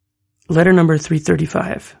Letter number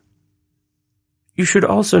 335. You should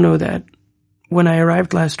also know that, when I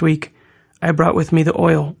arrived last week, I brought with me the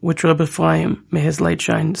oil which Rabbi Ephraim, may his light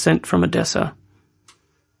shine, sent from Odessa.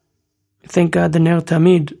 Thank God the Ner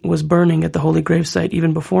Tamid was burning at the holy gravesite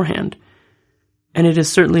even beforehand, and it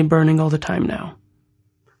is certainly burning all the time now.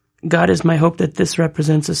 God is my hope that this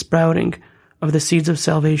represents a sprouting of the seeds of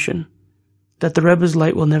salvation, that the Rebbe's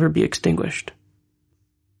light will never be extinguished.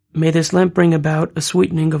 May this lamp bring about a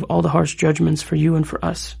sweetening of all the harsh judgments for you and for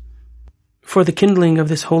us. For the kindling of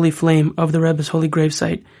this holy flame of the Rebbe's holy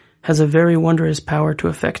gravesite has a very wondrous power to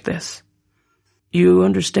effect this. You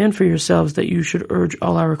understand for yourselves that you should urge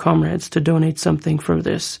all our comrades to donate something for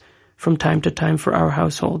this from time to time for our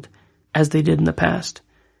household, as they did in the past.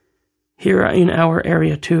 Here in our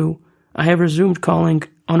area too, I have resumed calling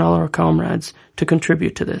on all our comrades to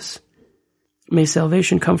contribute to this. May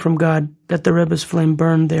salvation come from God, that the Rebbe's flame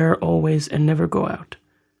burn there always and never go out.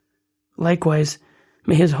 Likewise,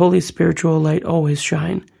 may his holy spiritual light always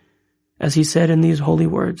shine, as he said in these holy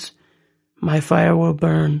words, "My fire will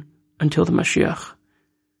burn until the Mashiach.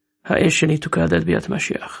 Ha'esh sheli tukaded biat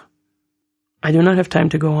Mashiach." I do not have time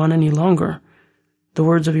to go on any longer. The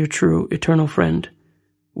words of your true, eternal friend,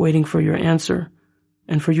 waiting for your answer,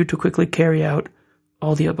 and for you to quickly carry out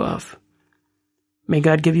all the above. May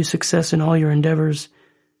God give you success in all your endeavors,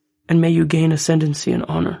 and may you gain ascendancy and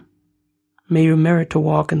honor. May you merit to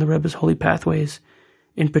walk in the Rebbe's holy pathways,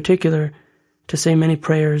 in particular, to say many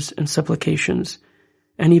prayers and supplications,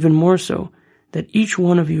 and even more so, that each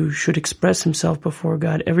one of you should express himself before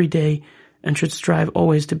God every day and should strive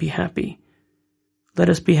always to be happy. Let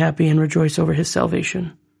us be happy and rejoice over his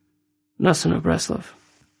salvation. Noson of Breslov.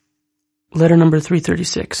 Letter number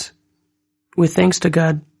 336. With thanks to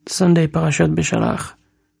God, Sunday Parashat Bishalach,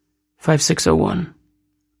 5601.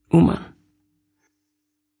 Uman.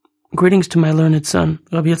 Greetings to my learned son,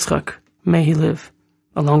 Rabbi Yitzchak, may he live,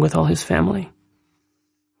 along with all his family.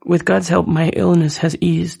 With God's help, my illness has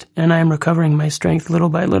eased, and I am recovering my strength little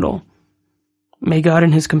by little. May God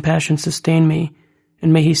in his compassion sustain me,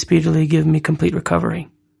 and may he speedily give me complete recovery.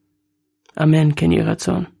 Amen, Ken Yeh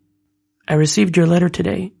Ratzon. I received your letter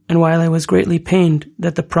today, and while I was greatly pained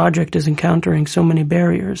that the project is encountering so many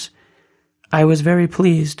barriers, I was very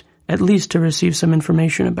pleased at least to receive some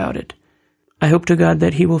information about it. I hope to God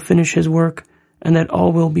that he will finish his work and that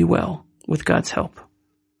all will be well, with God's help.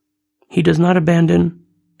 He does not abandon,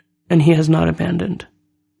 and he has not abandoned.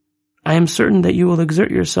 I am certain that you will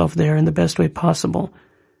exert yourself there in the best way possible,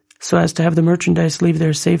 so as to have the merchandise leave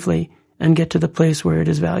there safely and get to the place where it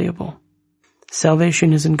is valuable.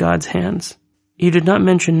 Salvation is in God's hands. You did not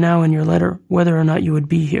mention now in your letter whether or not you would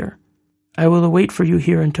be here. I will await for you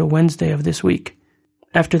here until Wednesday of this week.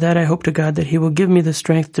 After that, I hope to God that he will give me the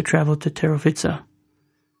strength to travel to Terovitza.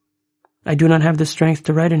 I do not have the strength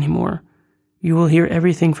to write anymore. You will hear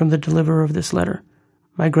everything from the deliverer of this letter,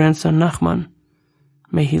 my grandson Nachman.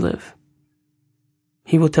 May he live.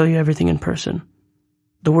 He will tell you everything in person.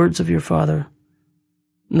 The words of your father,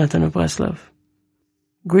 Natan of Breslov.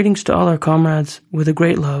 Greetings to all our comrades with a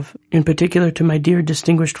great love, in particular to my dear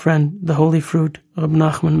distinguished friend, the holy fruit, Reb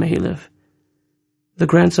Nachman, may he live. The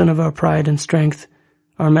grandson of our pride and strength,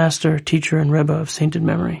 our master, teacher, and Rebbe of sainted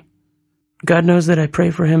memory. God knows that I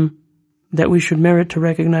pray for him, that we should merit to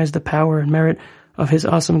recognize the power and merit of his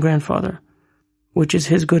awesome grandfather, which is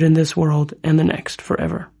his good in this world and the next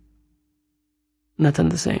forever. Natan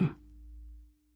the same.